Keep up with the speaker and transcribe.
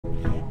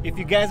If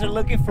you guys are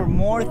looking for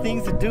more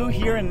things to do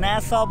here in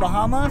Nassau,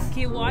 Bahamas,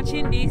 keep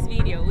watching this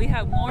video. We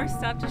have more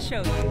stuff to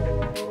show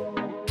you.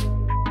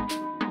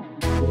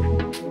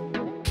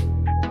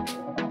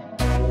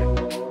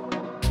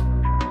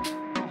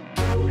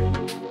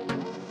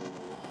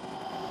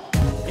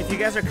 if you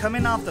guys are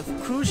coming off the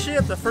cruise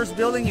ship, the first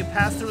building you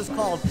pass through is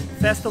called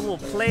Festival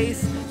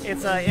Place.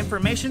 It's an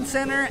information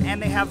center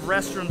and they have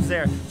restrooms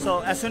there.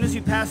 So as soon as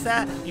you pass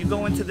that, you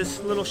go into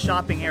this little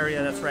shopping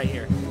area that's right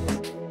here.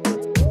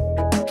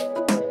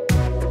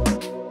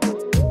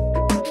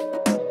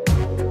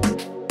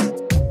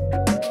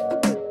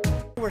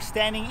 We're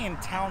standing in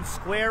Town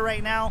Square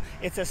right now.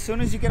 It's as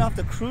soon as you get off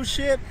the cruise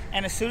ship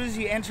and as soon as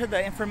you enter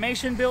the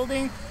information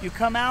building, you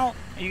come out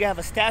and you have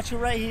a statue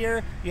right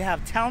here. You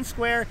have Town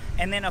Square,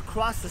 and then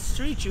across the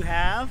street you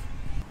have,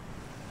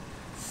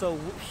 so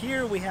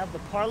here we have the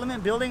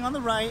Parliament building on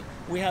the right,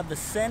 we have the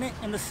Senate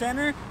in the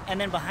center, and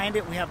then behind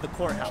it we have the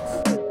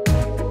courthouse.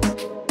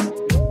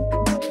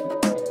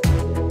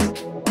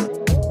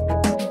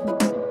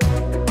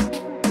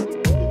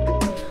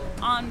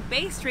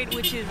 Bay Street,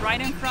 which is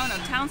right in front of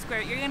Town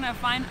Square, you're gonna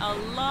find a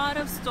lot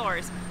of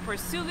stores for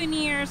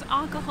souvenirs,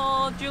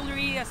 alcohol,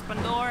 jewelry,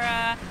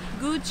 Pandora,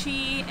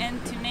 Gucci,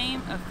 and to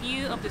name a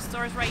few of the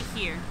stores right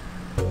here.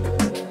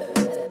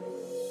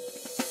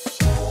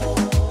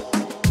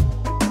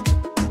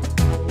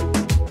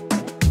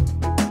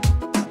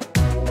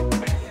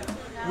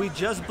 We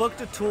just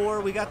booked a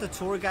tour. We got the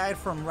tour guide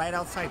from right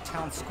outside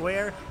Town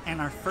Square, and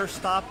our first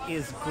stop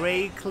is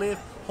Grey Cliff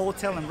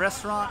Hotel and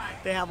Restaurant.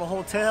 They have a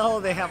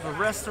hotel, they have a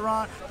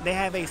restaurant, they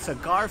have a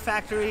cigar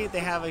factory, they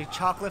have a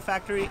chocolate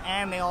factory,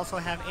 and they also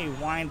have a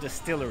wine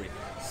distillery.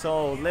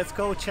 So let's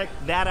go check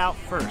that out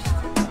first.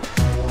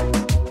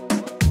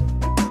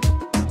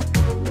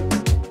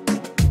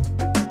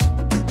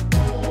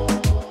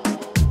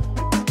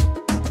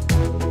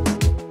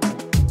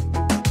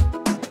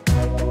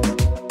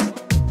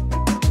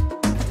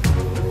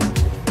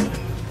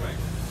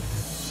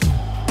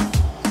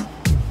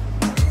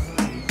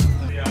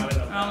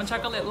 I'm a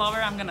chocolate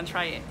lover, I'm gonna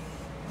try it.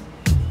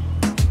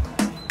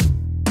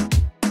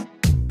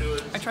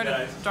 I tried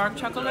a dark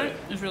chocolate,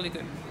 it's really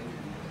good.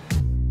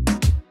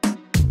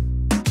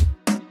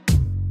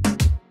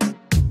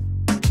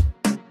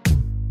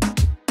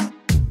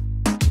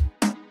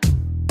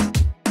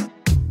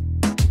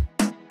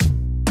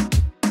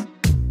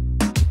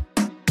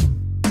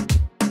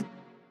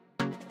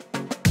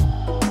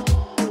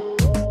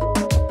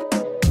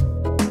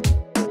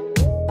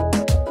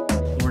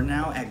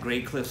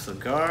 Grey Cliff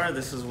Cigar.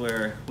 This is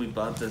where we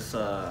bought this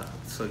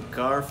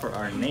cigar for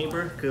our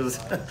neighbor, because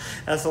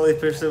that's the only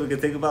person we can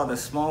think about that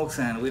smokes,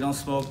 and we don't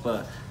smoke,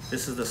 but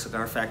this is the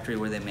cigar factory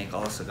where they make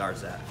all the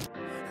cigars at.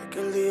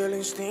 Aquel día el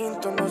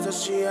instinto nos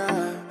decía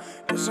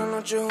que esa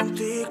noche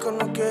juntico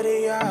no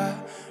quería,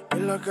 que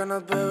las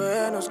ganas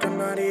bebé nos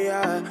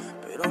ganaría,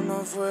 pero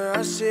no fue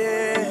así.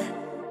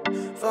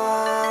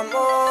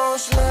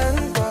 Vamos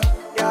lento,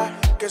 ya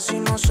que si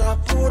nos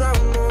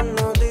apuramos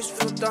no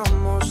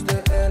disfrutamos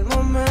del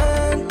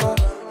momento,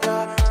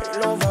 ya y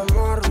lo vamos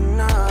a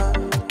arruinar.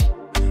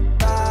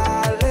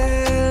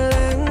 Dale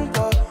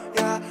lento,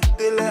 ya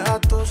dile a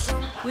tus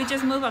amigos. We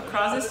just moved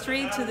across the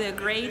street to the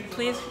Grey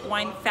Cliff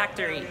Wine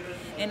Factory,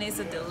 and it's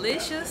a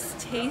delicious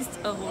taste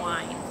of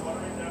wine.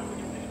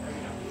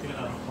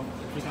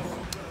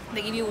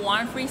 They give you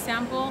one free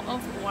sample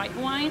of white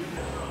wine,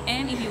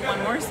 and if you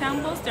want more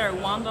samples, they're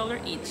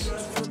 $1 each.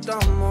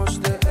 Disfrutamos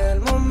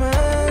del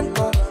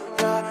momento,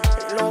 ya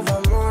y lo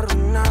vamos a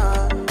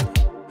arruinar.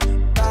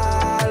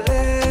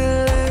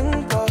 Dale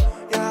lento,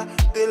 ya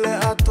dile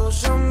a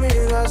tus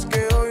amigas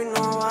que hoy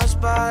no vas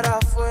para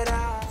afuera.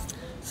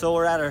 So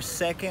we're at our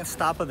second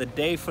stop of the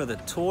day for the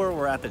tour.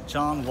 We're at the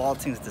John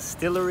Walton's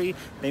Distillery.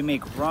 They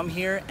make rum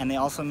here, and they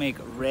also make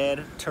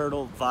Red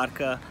Turtle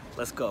vodka.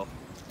 Let's go.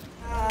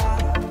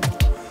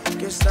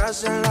 Que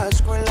estás en la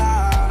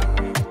escuela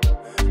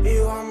y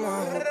vamos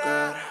a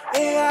jugar.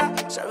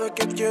 Ella sabe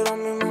que quiero a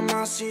mi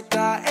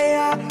mamacita.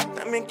 Ella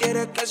también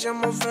quiere que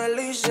seamos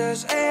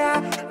felices.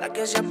 Ella, la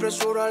que se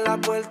apresura a la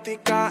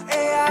vueltica.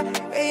 Ella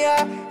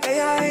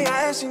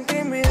es sin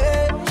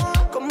timidez.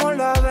 Como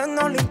la ves,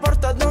 no le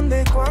importa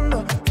dónde y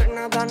cuándo.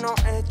 Nada no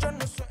hecho,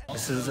 no sé.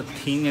 This is a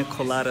pina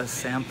colada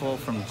sample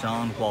from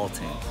John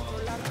Walton.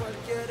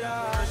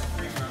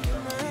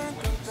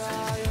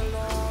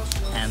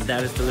 And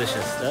that is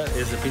delicious. That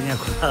is a pina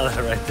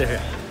colada right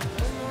there.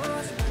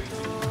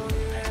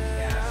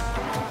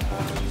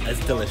 That's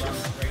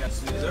delicious.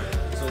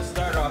 So it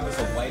started off as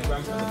a white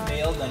rum from the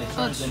pale, then it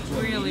turns into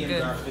a really medium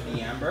good. dark with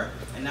the amber,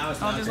 and now it's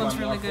down this to looks a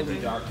more really good, fully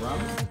baby. dark rum.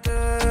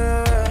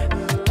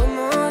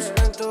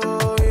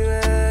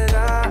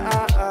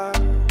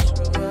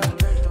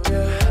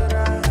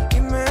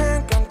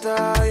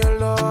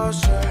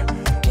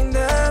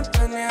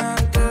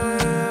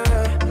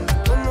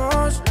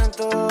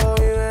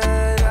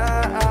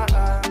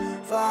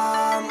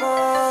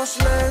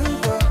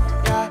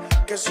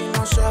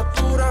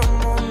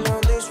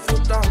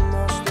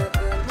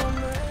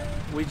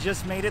 We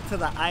just made it to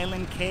the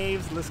island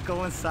caves. Let's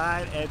go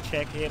inside and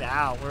check it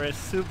out. We're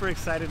super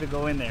excited to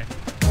go in there.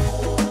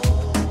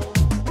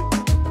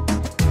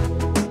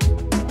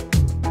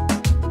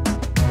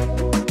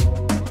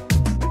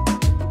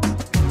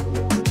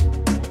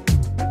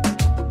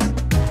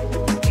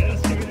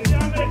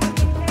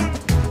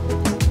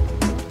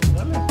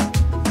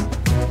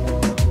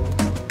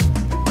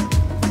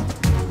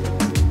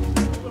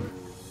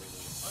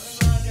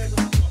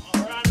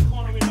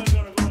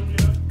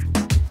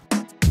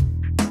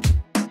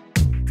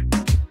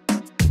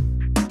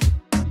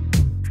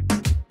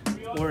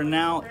 We're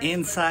now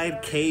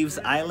inside Caves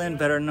Island,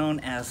 better known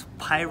as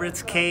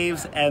Pirates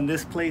Caves, and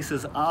this place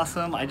is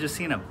awesome. I just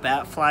seen a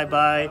bat fly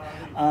by.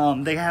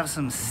 They have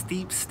some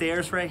steep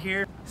stairs right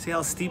here. See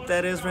how steep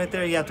that is right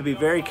there? You have to be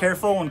very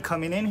careful when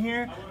coming in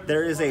here.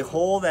 There is a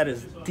hole that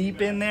is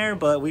deep in there,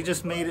 but we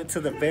just made it to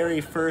the very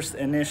first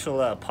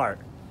initial part.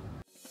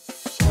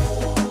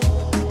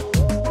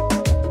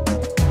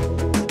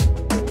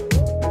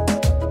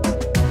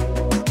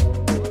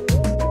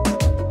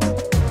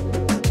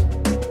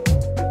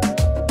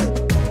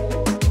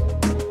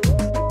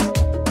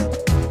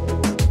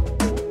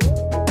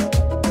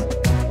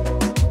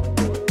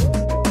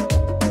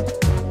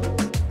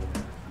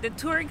 The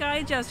tour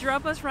guide just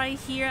dropped us right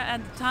here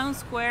at the town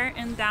square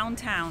in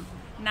downtown.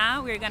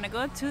 Now we're gonna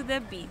go to the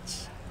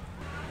beach.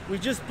 We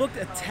just booked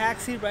a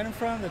taxi right in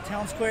front of the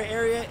town square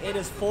area. It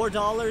is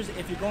 $4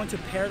 if you're going to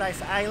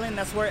Paradise Island.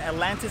 That's where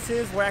Atlantis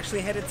is. We're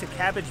actually headed to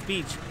Cabbage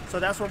Beach. So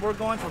that's where we're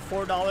going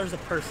for $4 a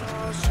person.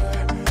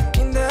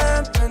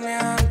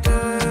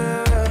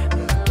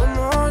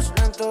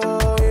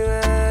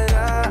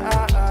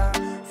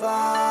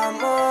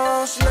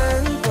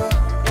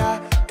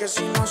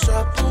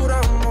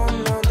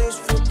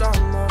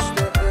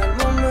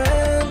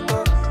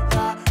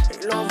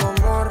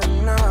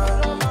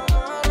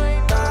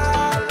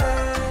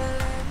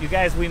 You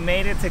guys, we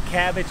made it to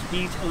Cabbage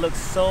Beach. It looks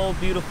so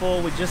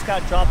beautiful. We just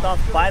got dropped off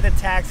by the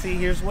taxi.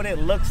 Here's what it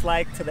looks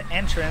like to the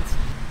entrance.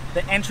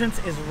 The entrance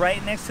is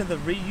right next to the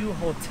Ryu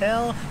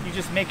Hotel. You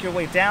just make your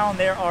way down.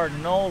 There are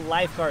no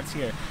lifeguards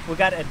here. We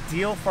got a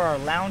deal for our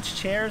lounge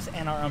chairs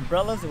and our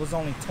umbrellas. It was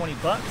only 20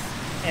 bucks.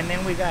 And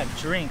then we got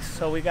drinks.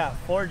 So we got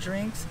 4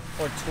 drinks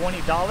for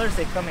 $20.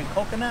 They come in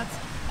coconuts.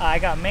 I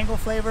got mango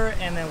flavor,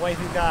 and then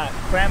wifey got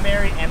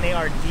cranberry, and they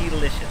are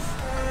delicious.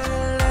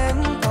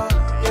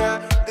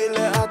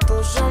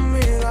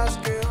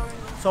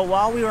 So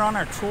while we were on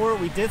our tour,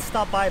 we did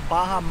stop by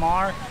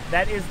Bahamas.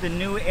 That is the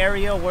new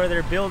area where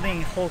they're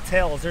building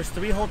hotels. There's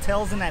 3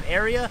 hotels in that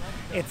area.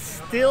 It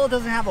still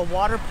doesn't have a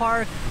water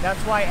park. That's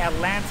why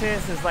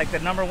Atlantis is like the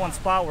 #1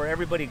 spot where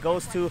everybody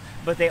goes to,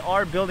 but they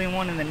are building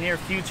one in the near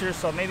future.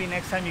 So maybe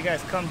next time you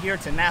guys come here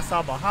to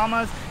Nassau,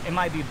 Bahamas, it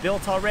might be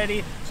built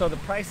already. So the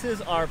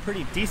prices are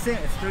pretty decent.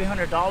 It's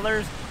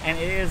 $300 and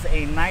it is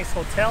a nice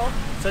hotel.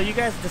 So you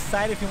guys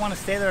decide if you want to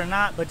stay there or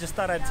not, but just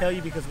thought I'd tell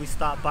you because we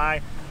stopped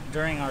by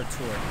during our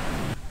tour.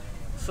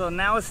 So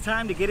now it's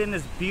time to get in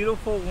this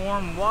beautiful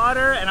warm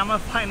water, and I'm gonna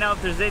find out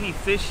if there's any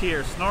fish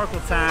here.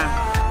 Snorkel time.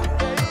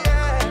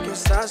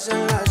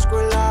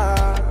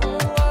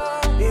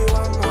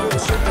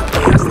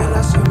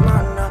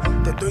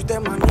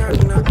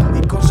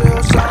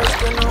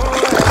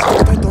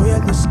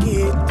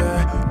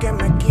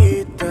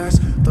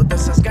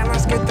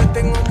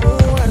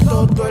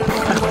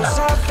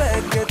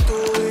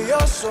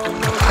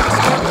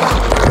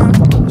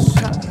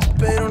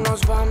 Pero nos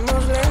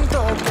vamos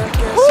lento, que el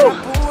que se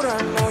apura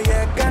no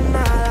llega a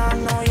nada,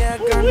 no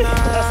llega a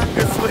nada.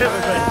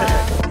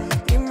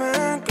 Y me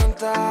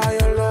encanta,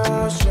 yo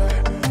lo sé,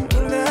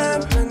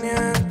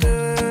 independiente,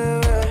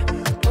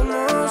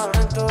 vamos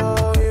lento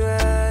y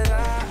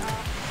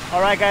verás.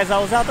 Alright guys, I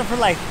was out there for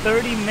like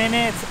 30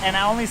 minutes and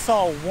I only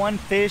saw 1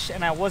 fish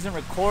and I wasn't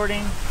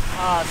recording.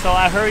 So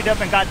I hurried up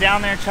and got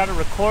down there and tried to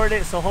record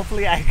it. So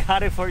hopefully I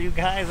got it for you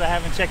guys. I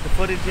haven't checked the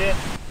footage yet.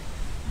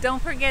 Don't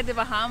forget, the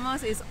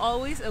Bahamas is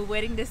always a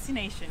wedding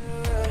destination.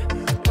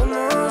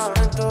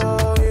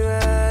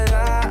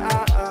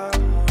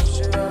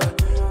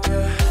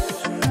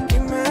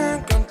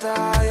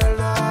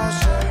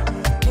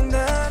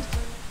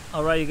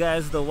 Alright you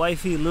guys, the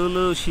wifey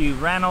Lulu, she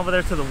ran over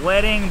there to the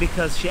wedding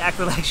because she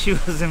acted like she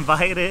was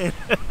invited.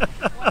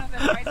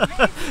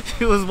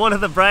 She was one of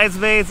the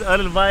bridesmaids,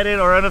 uninvited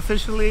or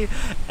unofficially,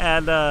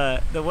 and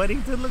the wedding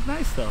did look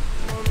nice though.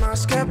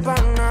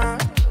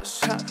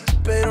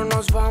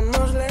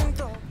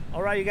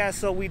 Alright you guys,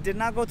 so we did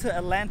not go to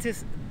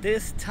Atlantis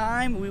this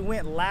time. We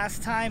went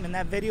last time, and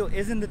that video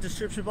is in the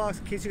description box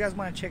in case you guys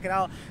want to check it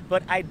out.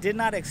 But I did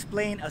not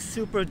explain a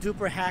super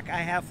duper hack I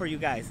have for you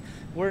guys.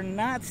 We're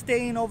not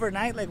staying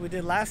overnight like we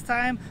did last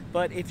time,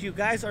 but if you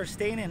guys are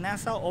staying in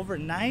Nassau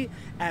overnight,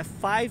 at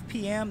 5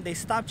 p.m. they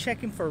stop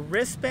checking for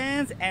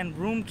wristbands and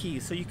room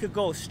keys, so you could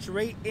go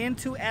straight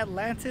into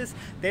Atlantis.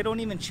 They don't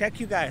even check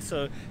you guys,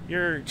 so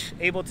you're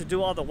able to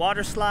do all the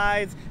water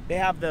slides. They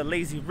have the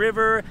lazy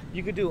river.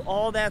 You could do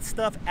all that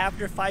stuff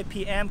after 5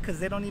 p.m. because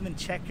they don't even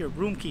check your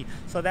room key.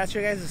 So that's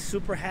your guys'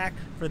 super hack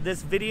for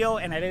this video,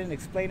 and I didn't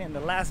explain it in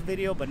the last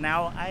video, but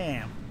now I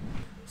am.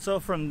 So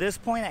from this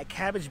point at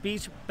Cabbage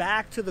Beach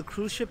back to the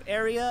cruise ship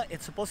area,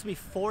 it's supposed to be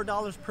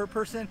 $4 per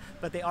person,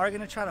 but they are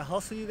going to try to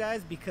hustle you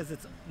guys because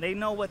they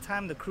know what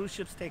time the cruise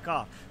ships take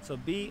off. So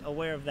be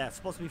aware of that. It's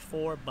supposed to be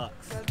 $4.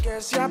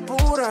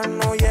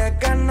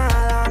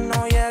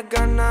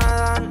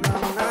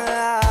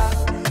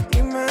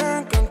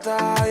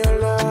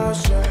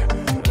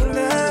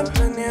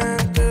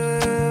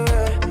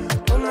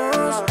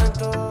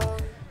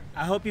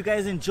 I hope you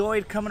guys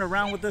enjoyed coming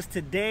around with us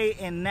today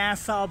in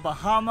Nassau,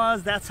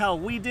 Bahamas. That's how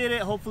we did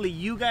it. Hopefully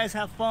you guys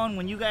have fun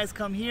when you guys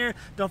come here.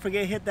 Don't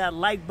forget to hit that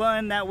like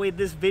button. That way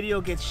this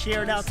video gets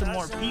shared out to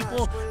more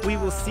people. We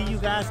will see you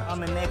guys on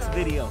the next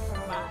video.